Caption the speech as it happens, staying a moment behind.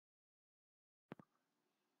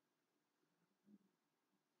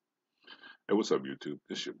Hey, what's up, YouTube?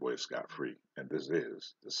 This your boy Scott Free, and this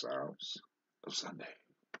is the Sounds of Sunday.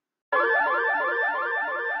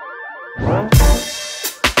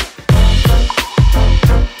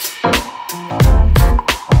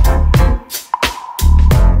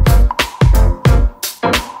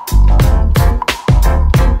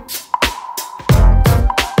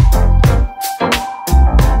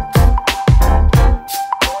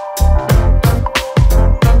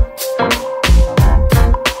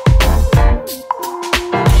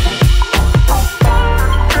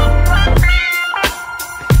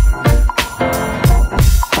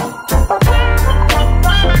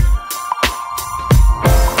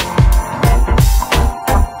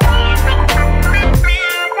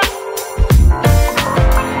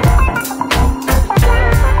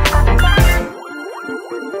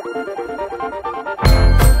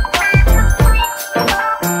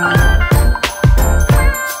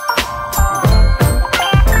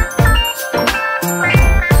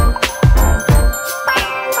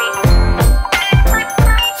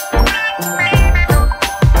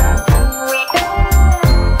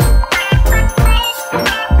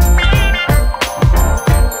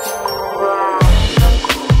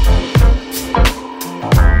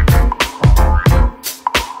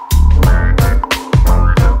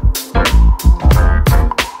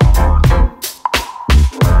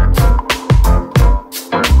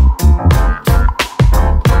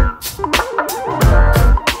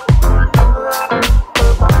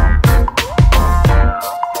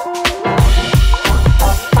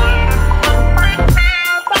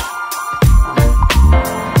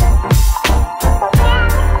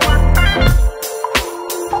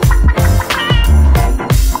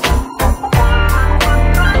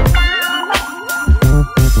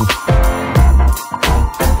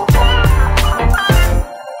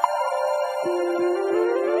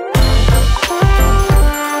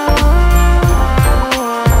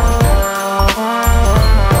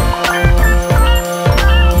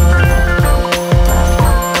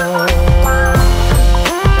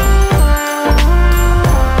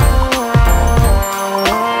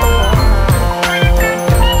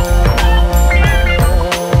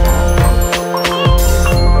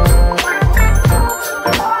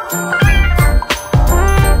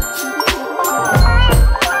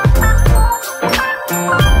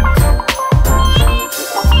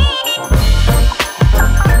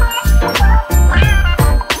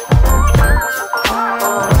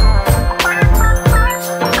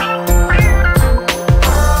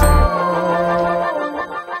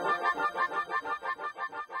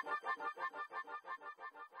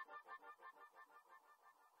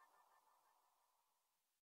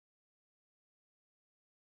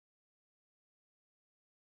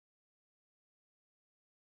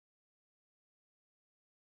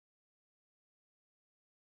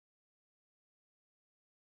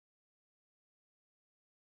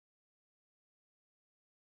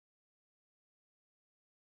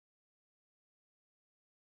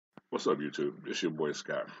 What's up, YouTube? This your boy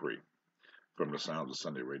Scott Free from the Sounds of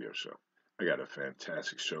Sunday radio show. I got a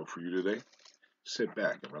fantastic show for you today. Sit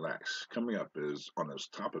back and relax. Coming up is on the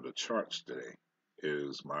top of the charts today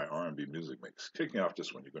is my R&B music mix. Kicking off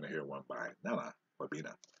this one, you're going to hear one by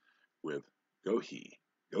Kwabena with Goji,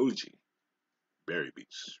 Berry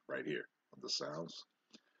Beats, right here on the Sounds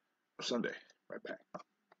of Sunday. Right back.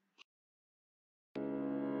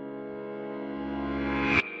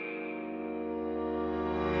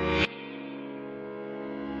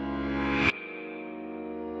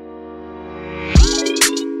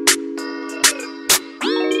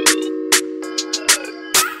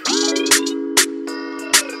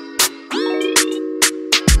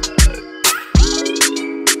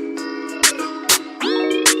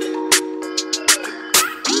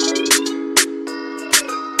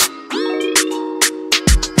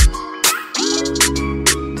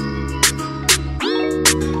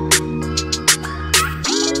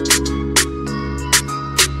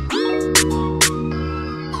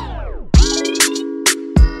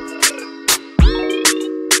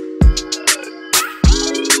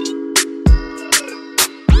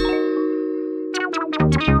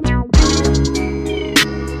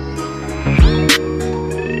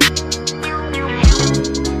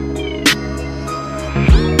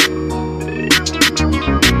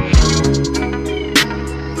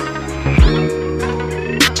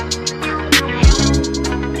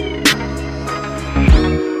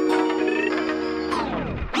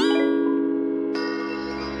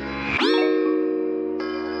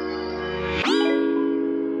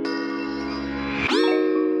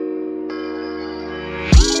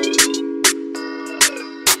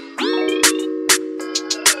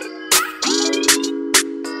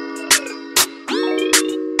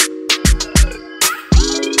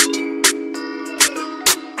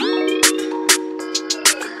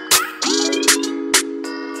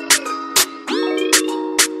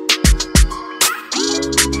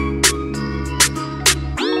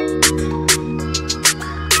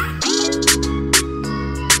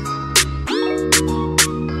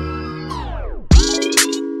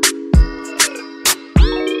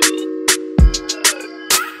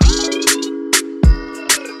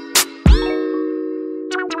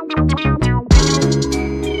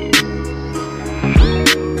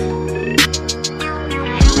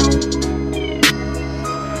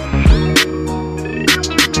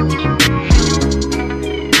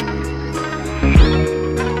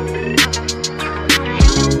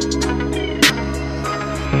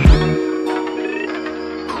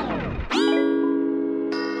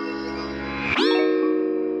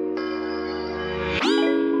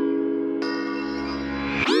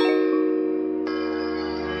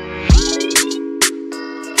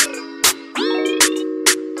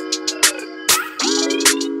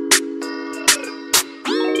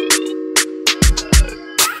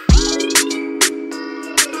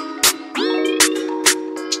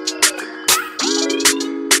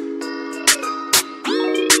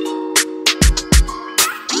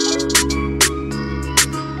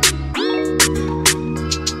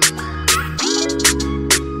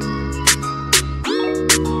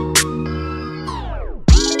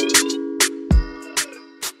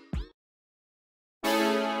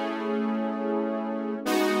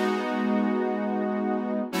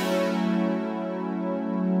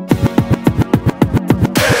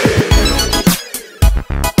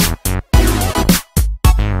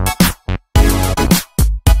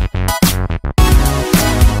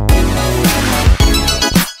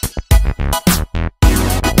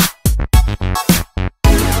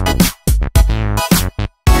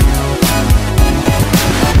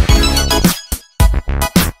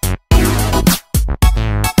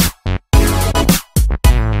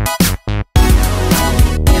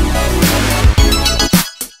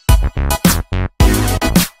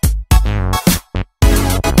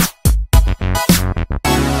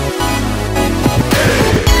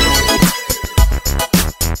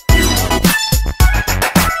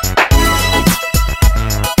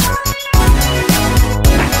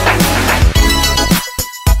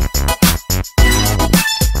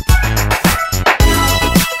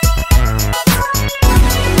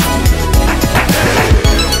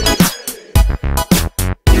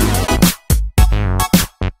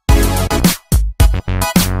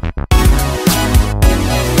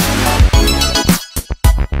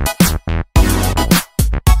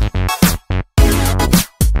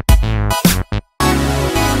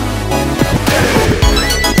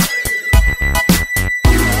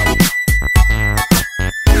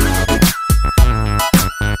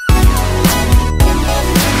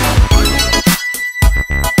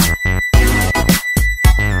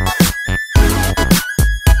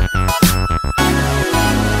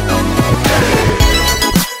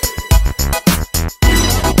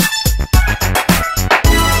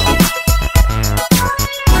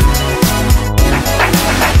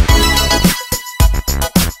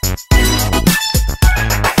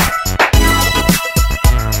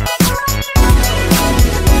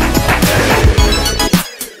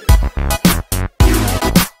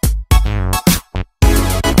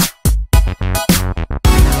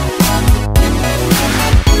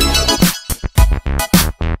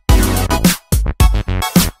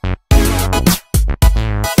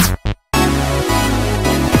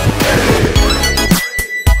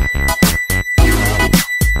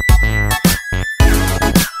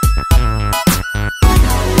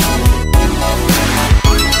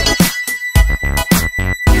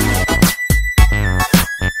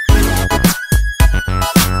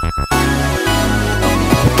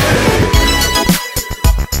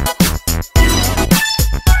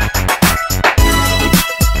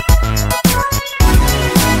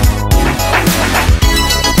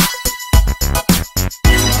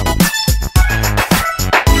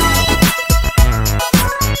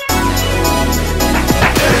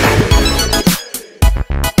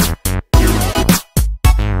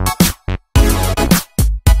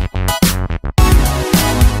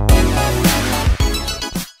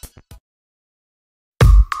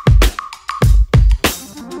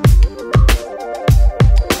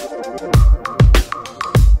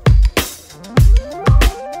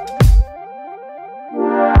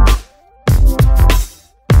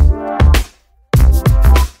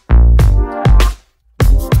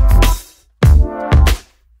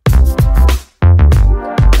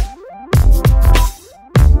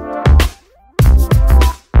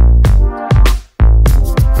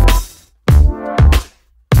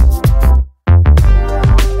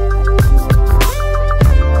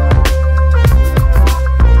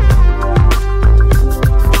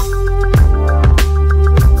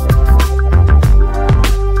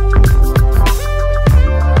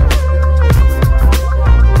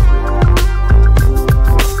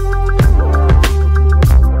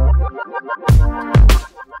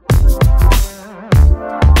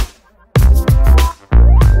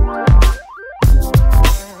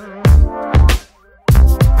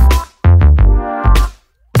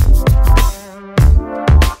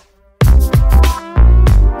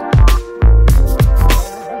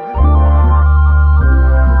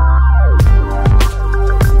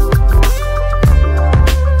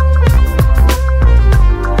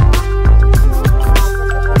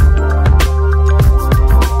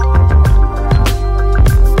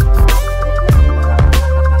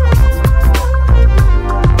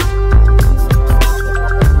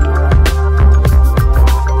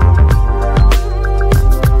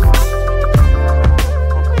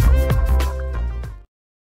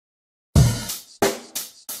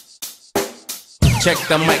 Check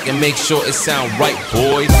the mic and make sure it sound right,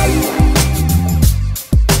 boys.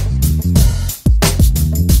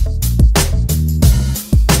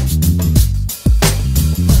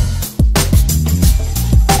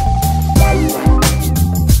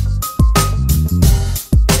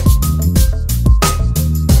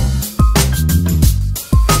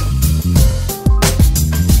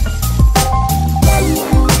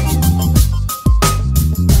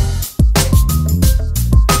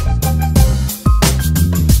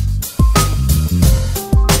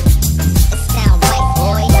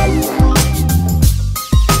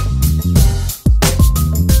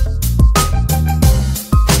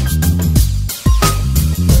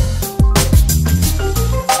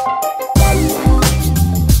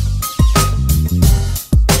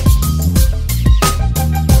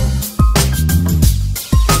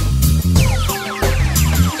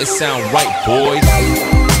 It sound right, boys.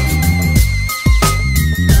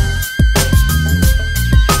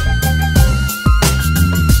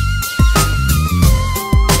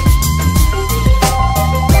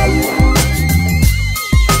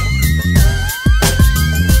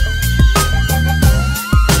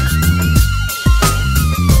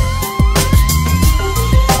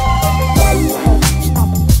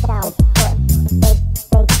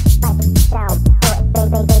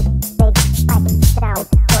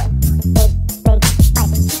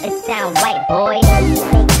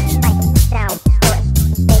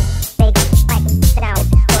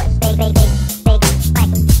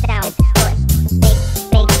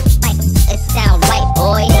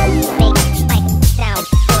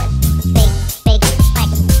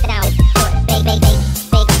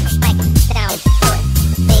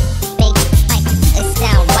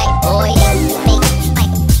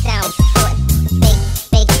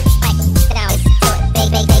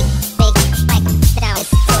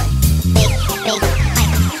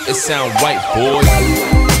 Sound right, boys.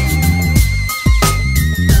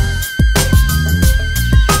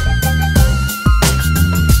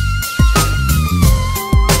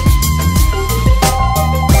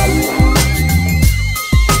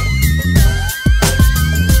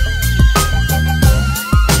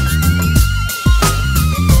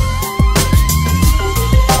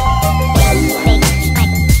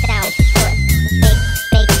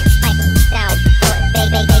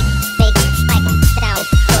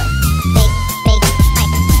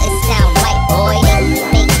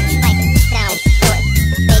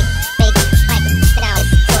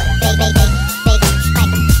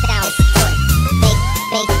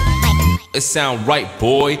 It sound right,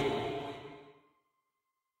 boy.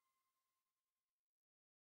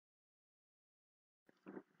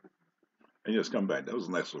 And just come back. That was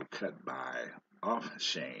a nice little cut by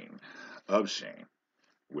Ofshane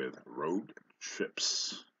with Road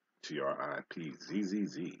Trips.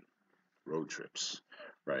 Tripzzz. Road Trips.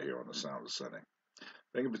 Right here on the Sound of Sunday.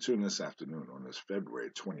 Thank you for tuning this afternoon on this February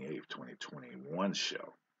 28th, 2021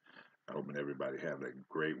 show. I hope everybody have a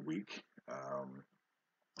great week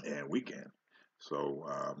and weekend. So,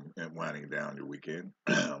 and winding down your weekend,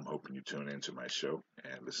 I'm hoping you tune into my show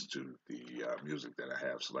and listen to the music that I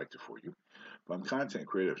have selected for you. From content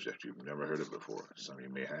creators that you've never heard of before. Some of you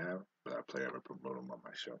may have, but I plan to promote them on my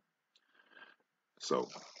show. So,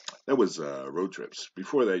 that was Road Trips.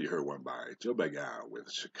 Before that, you heard one by Joe Bagale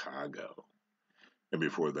with Chicago. And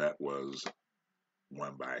before that was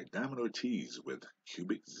one by Ortiz with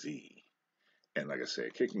Cubic Z. And like I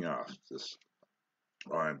said, kicking off this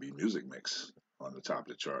R&B music mix on the top of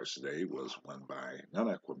the charts today was one by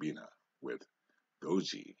Kwabena with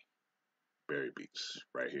Goji, Berry Beats,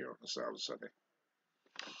 right here on the Sound of Sunday.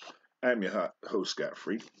 I'm your host, Scott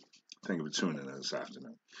Free. Thank you for tuning in this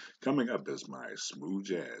afternoon. Coming up is my smooth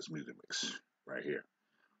jazz music mix right here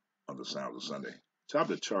on the Sound of Sunday. Top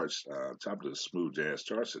of the charts, top of the smooth jazz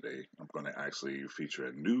charts today, I'm going to actually feature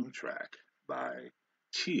a new track by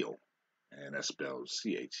Cheel, and that's spelled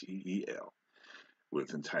Cheel,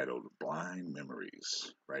 with entitled Blind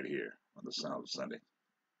Memories, right here on the Sound of Sunday.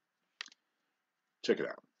 Check it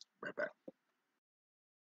out. Right back.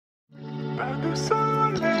 Pas de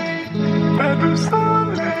soleil, pas de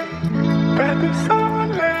soleil, pas de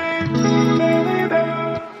soleil,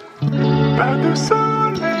 pas de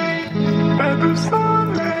soleil, pas de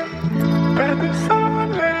soleil, pas de soleil,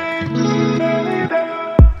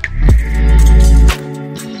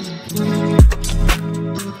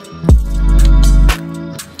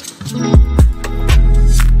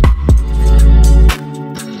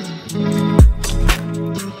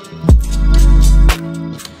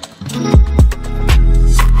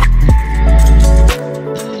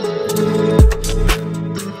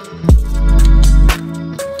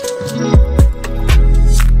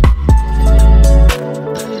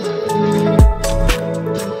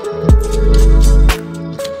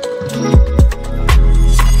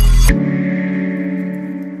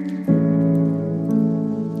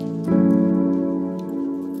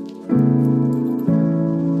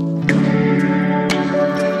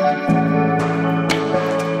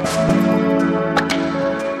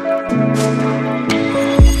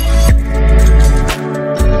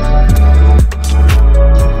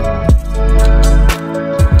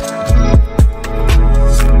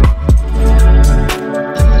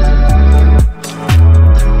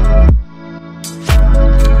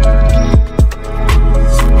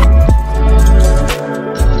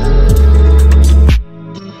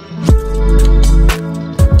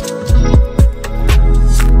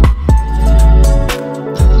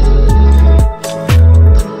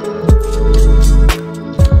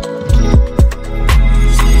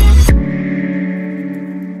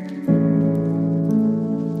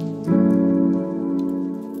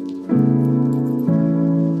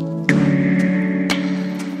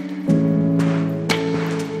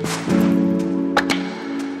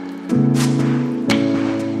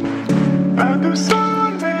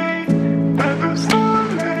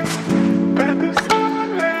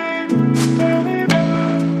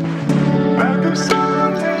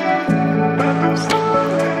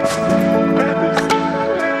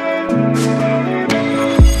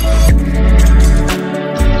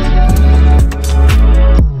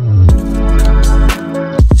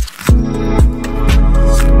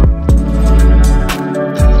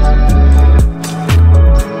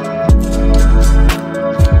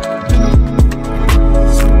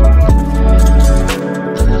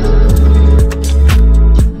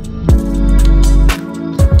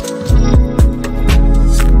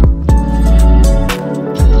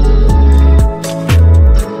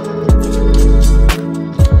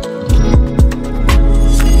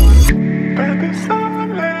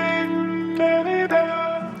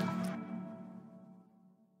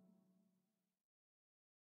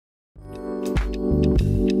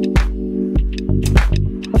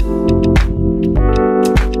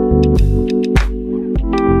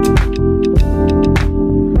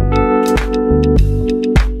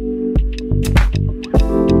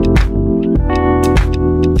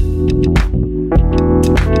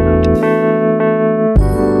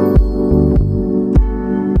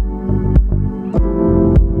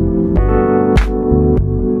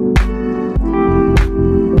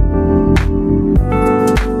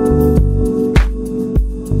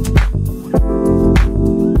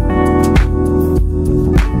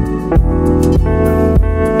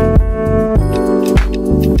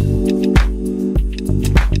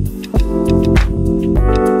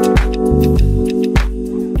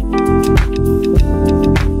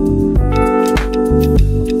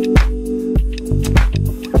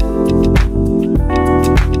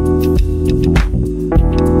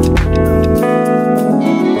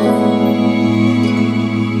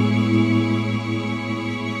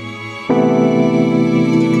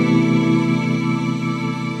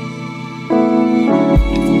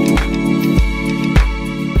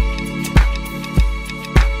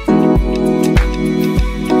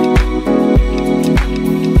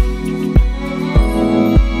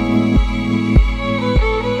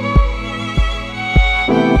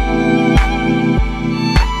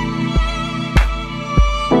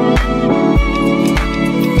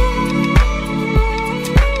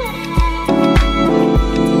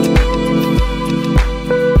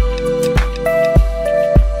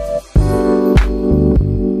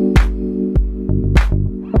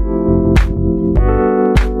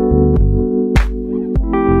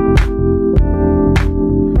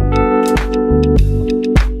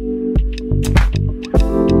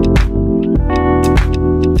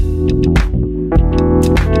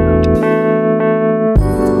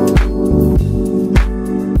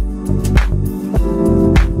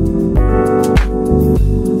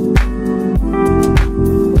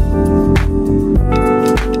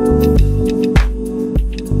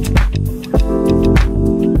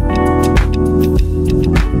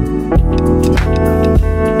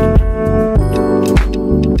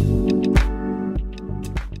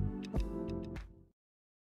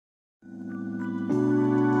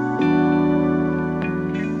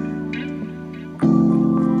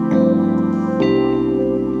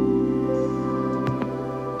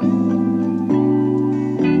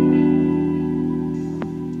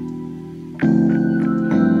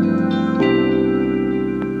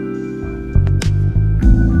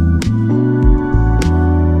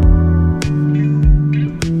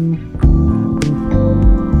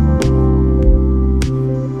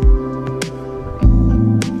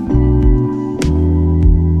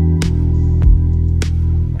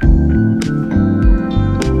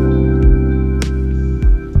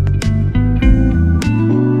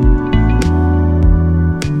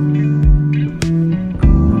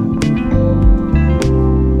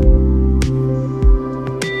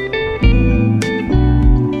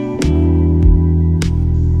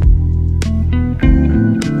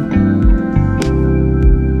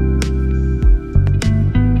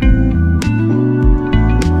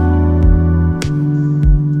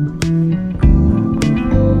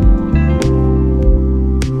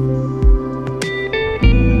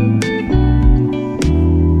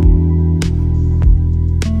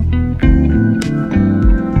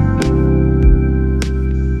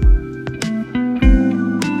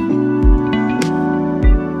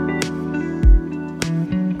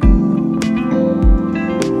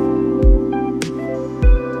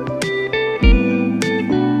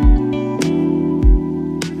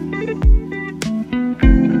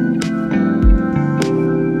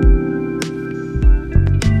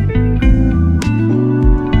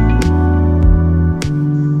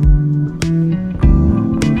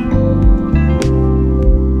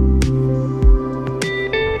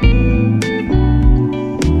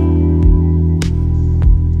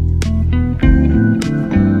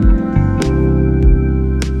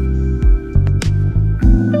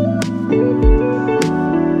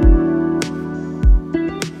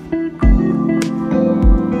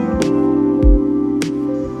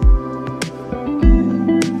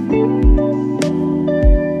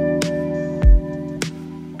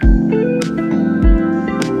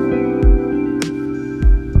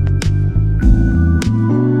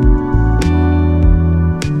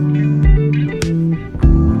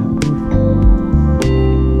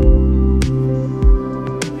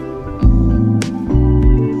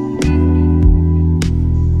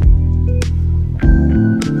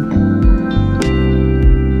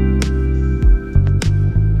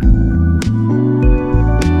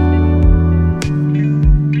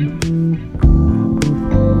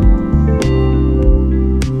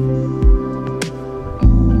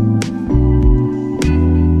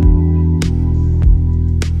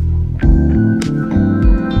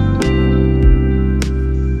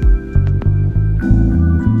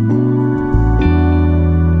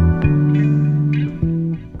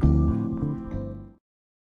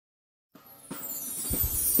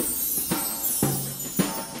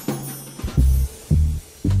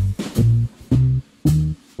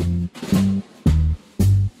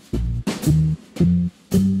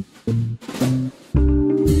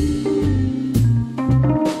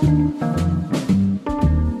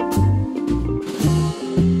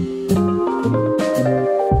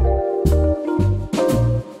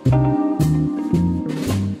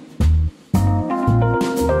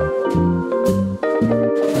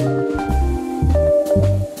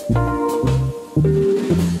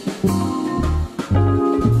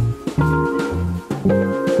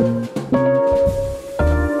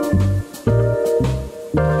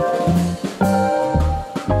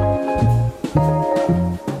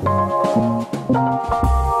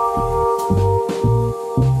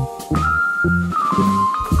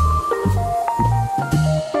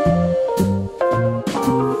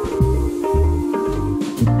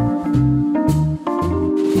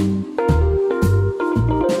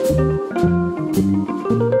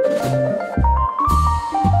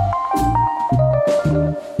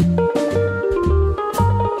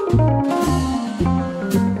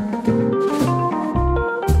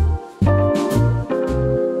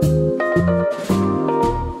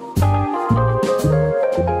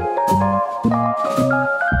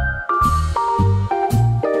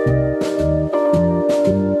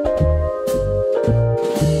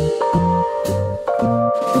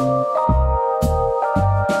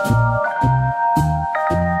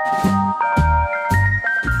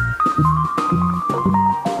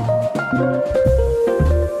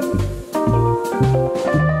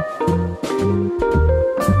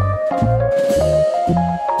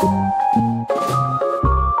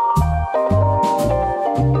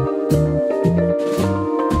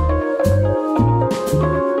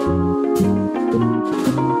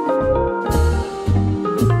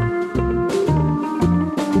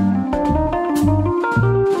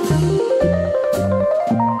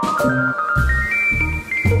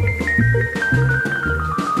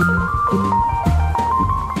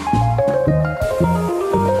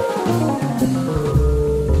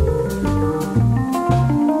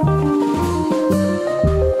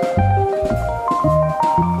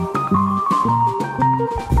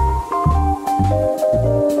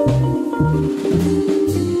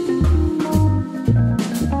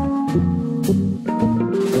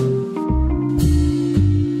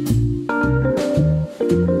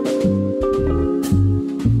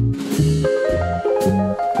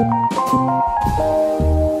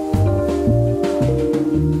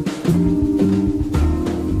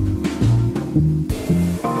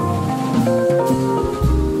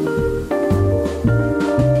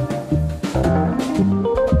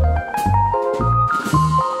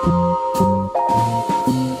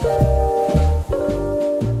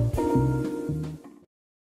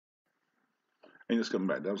 And just coming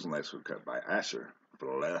back, that was a nice one cut by Asher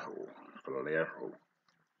Fulero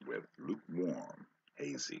with Lukewarm,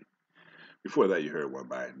 Hazy. Before that, you heard one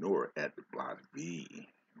by Noir at Blanc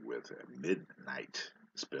with MydNyte,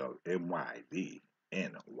 spelled MydNyte,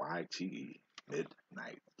 MydNyte.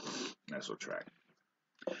 Nice little track.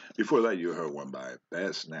 Before that, you heard one by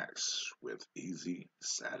Bad Snacks with Easy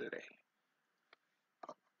Saturday.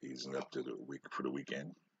 Easing up to the week for the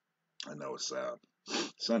weekend. I know it's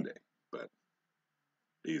Sunday, but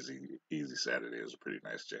Easy Saturday is a pretty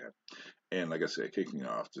nice jam. And like I said, kicking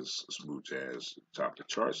off this smooth jazz top of the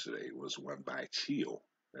charts today was one by Cheel.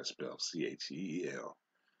 That's spelled Cheel.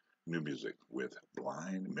 New music with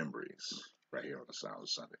Blind Memories right here on the Sound of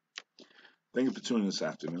Sunday. Thank you for tuning in this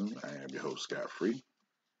afternoon. I am your host, Scott Free.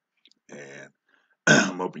 And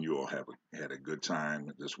I'm hoping you all had a good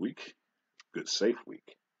time this week. Good, safe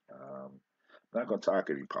week. Not going to talk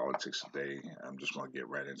any politics today. I'm just going to get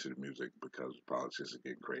right into the music because politics is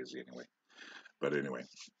getting crazy anyway. But anyway,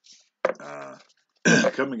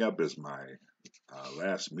 coming up is my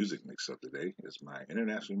last music mix of the day. Is my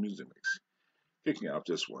international music mix. Kicking off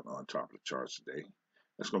this one on top of the charts today.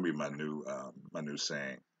 That's going to be my new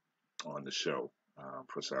saying on the show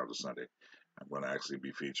for Sound of Sunday. I'm going to actually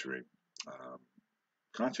be featuring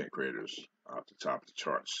content creators off the top of the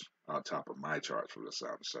charts, on top of my charts for the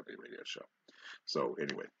Sound of Sunday radio show. So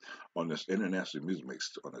anyway, on this international music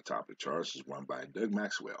mix on the top of the charts is one by Doug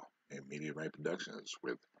Maxwell and MydNyte Productions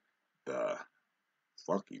with the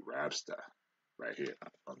funky Rapsta right here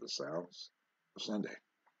on the Sounds of Sunday.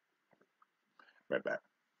 Right back.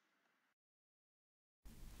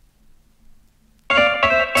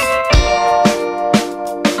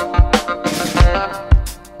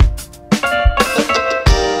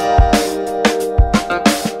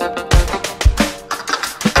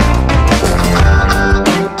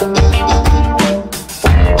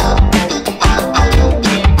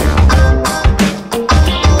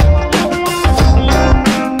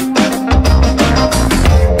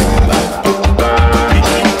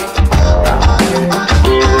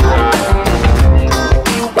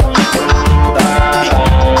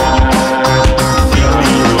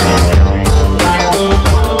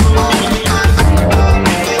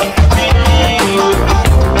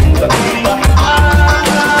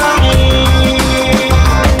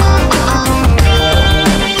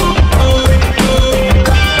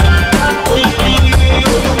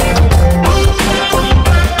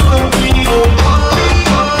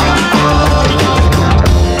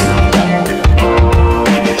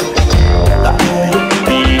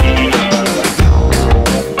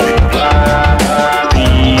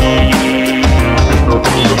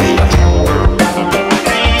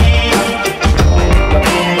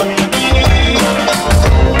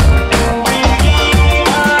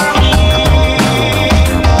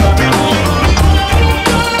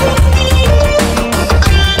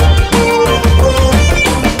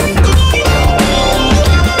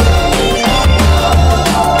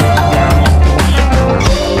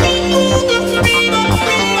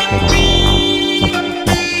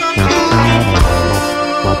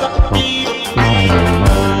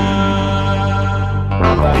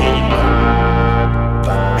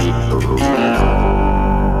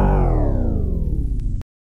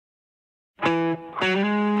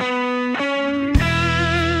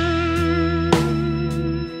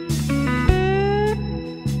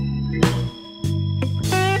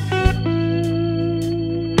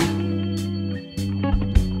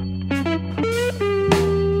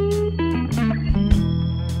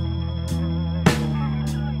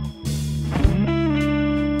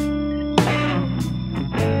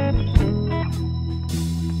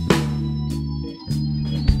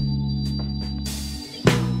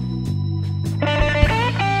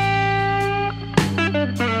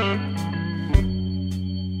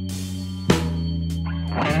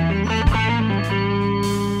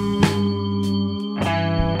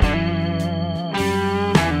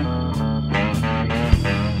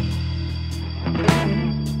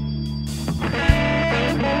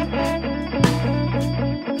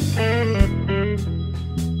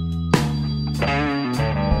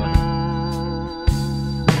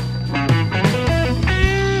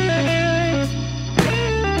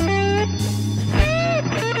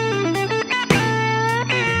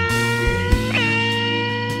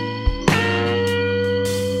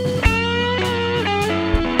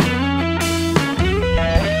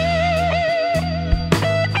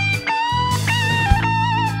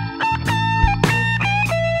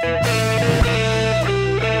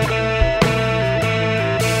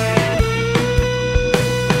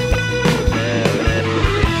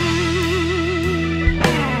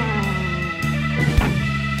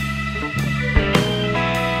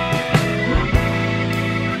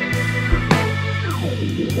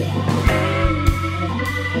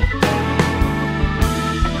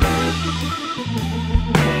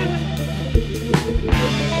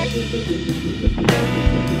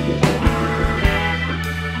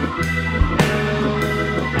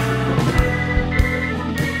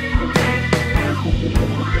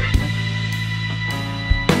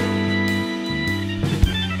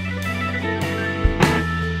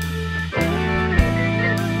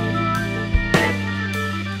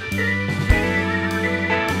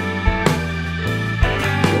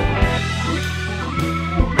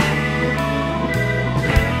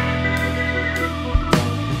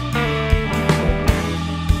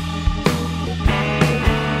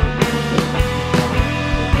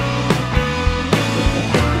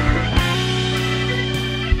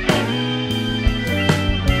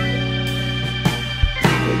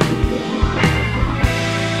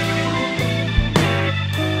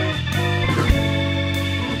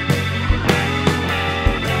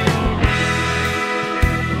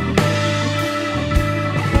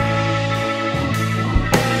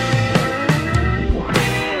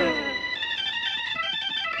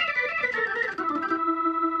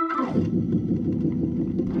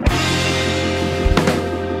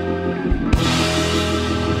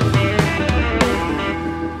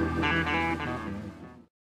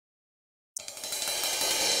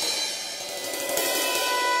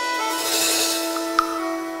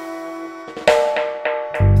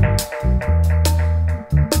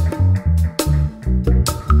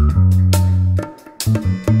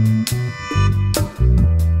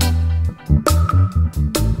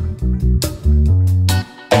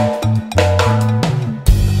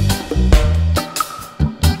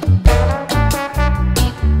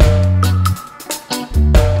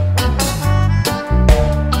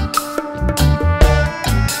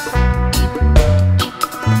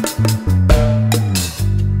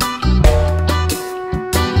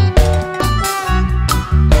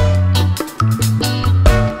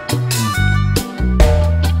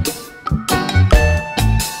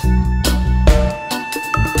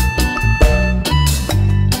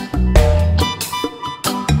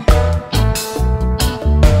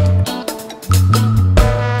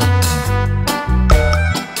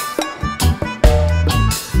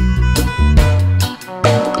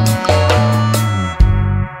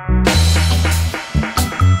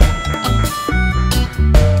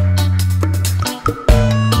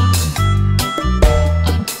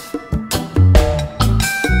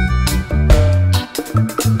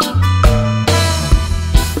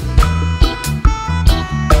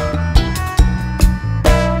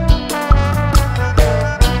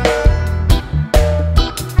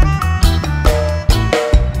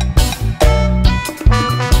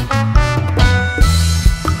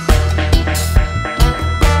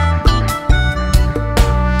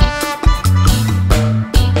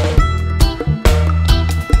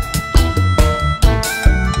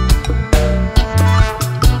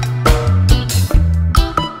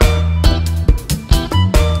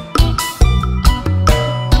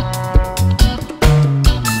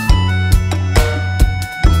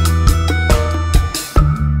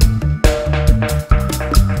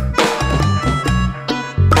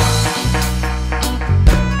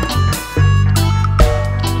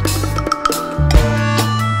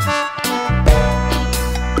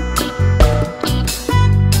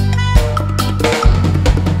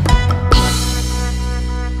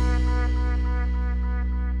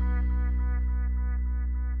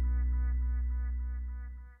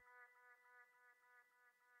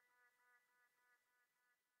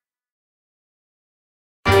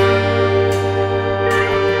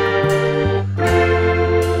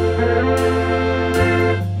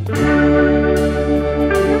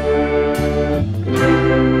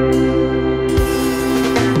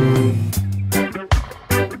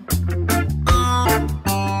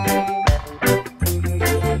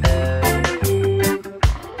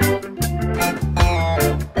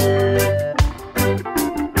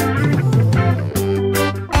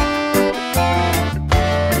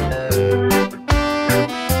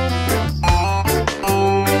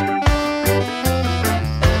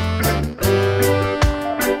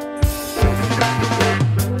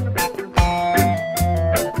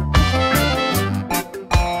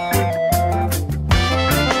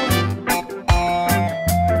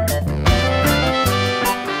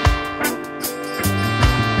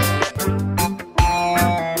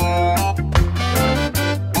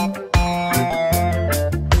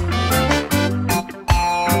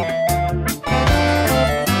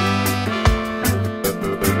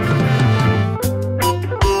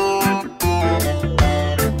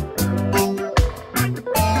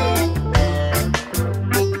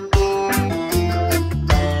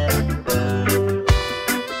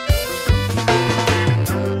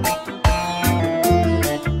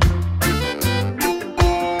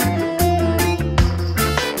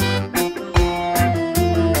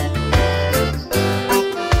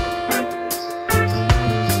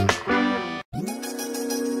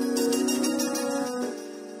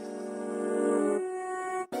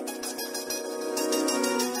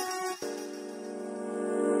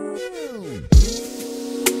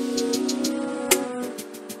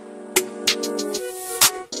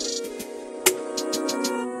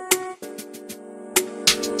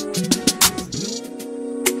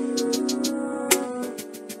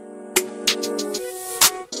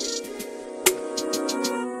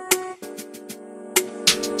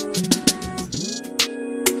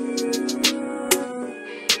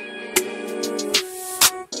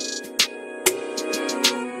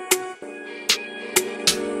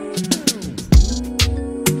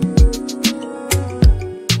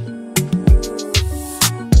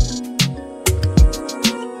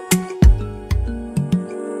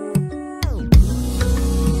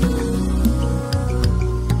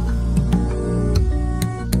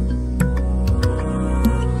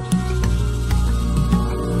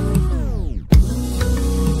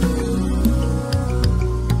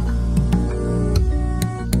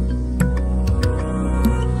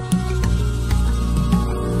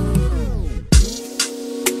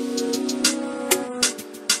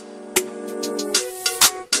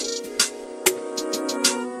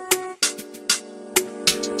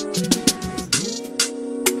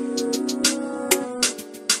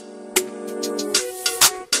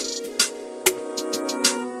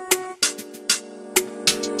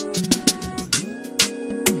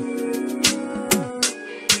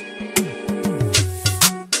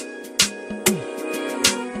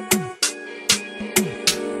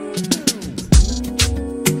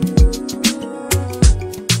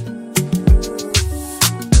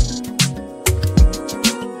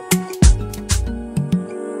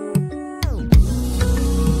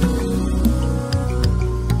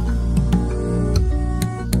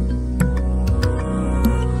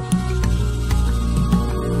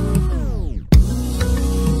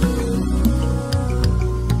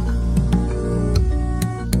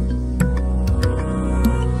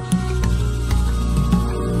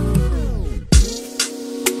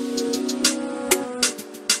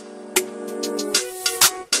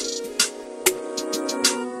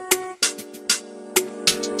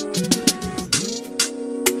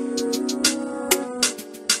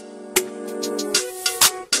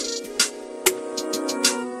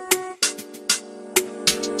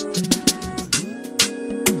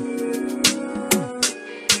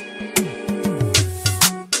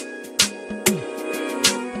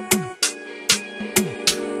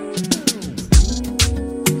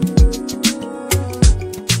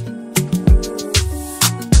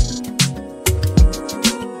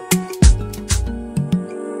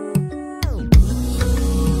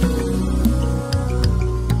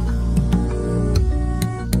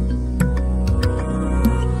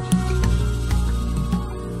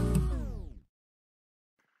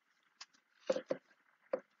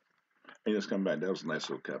 let's come back. That was a nice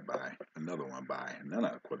little cut by another one by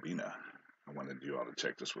Nana Kwabena. I wanted you all to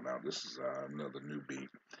check this one out. This is another new beat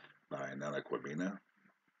by Nana Kwabena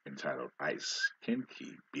entitled Ice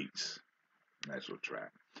Kenkey Beats. Nice little track.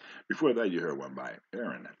 Before that, you heard one by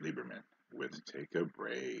Aaron Lieberman with Take a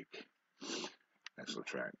Break. Nice little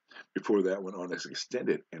track. Before that one, on this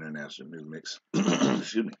extended international music mix,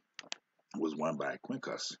 excuse me, was one by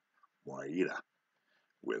Quincas, Moreira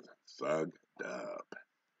with Thug Dub.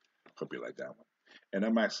 Hope you like that one. And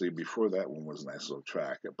I'm actually, before that one was a nice little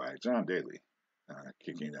track by John Deley,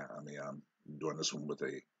 doing this one with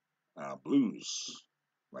a blues.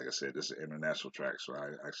 Like I said, this is an international track, so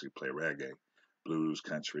I actually play reggae, blues,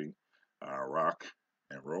 country, rock,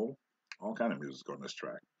 and roll. All kind of music on this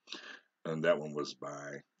track. And that one was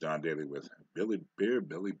by John Deley with Billy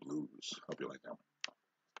Blues. Hope you like that one.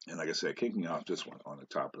 And like I said, kicking off this one on the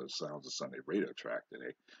top of the Sounds of Sunday radio track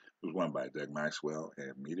today was one by Doug Maxwell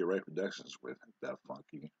and Meteorite Productions with The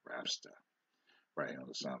Funky Rapsta, right here on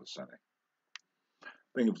the Sound of Sunday.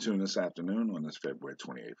 Thank you for tuning this afternoon on this February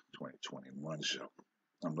 28th, 2021 show.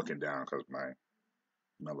 I'm looking down because my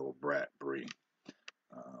little brat, Bree,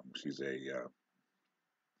 she's a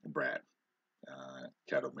brat,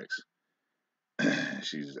 cattle mix.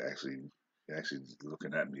 She's actually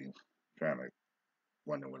looking at me, trying to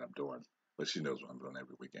wonder what I'm doing, but she knows what I'm doing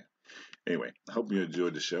every weekend. Anyway, I hope you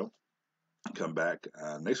enjoyed the show. Come back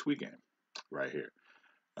next weekend, right here,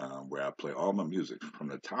 where I play all my music from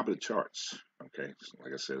the top of the charts. Okay, so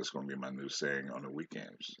like I said, it's going to be my new saying on the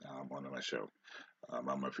weekends on my show. I'm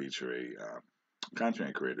going to feature a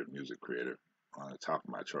content creator, music creator on the top of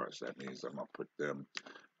my charts. That means I'm going to put them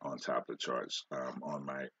on top of the charts on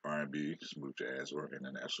my R&B, smooth jazz, or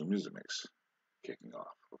international music mix kicking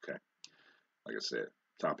off. Okay, like I said,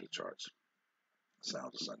 top of the charts.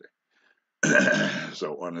 Sounds of Sunday.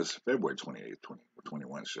 So on this February 28th,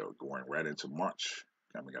 2021 show, going right into March,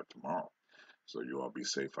 coming up tomorrow. So you all be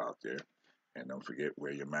safe out there. And don't forget,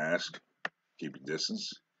 wear your mask, keep your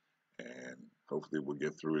distance, and hopefully we'll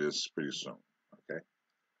get through this pretty soon. Okay?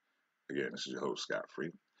 Again, this is your host, Scott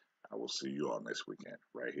Free. I will see you all next weekend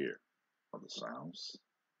right here on the Sounds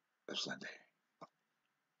of Sunday.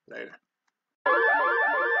 Later.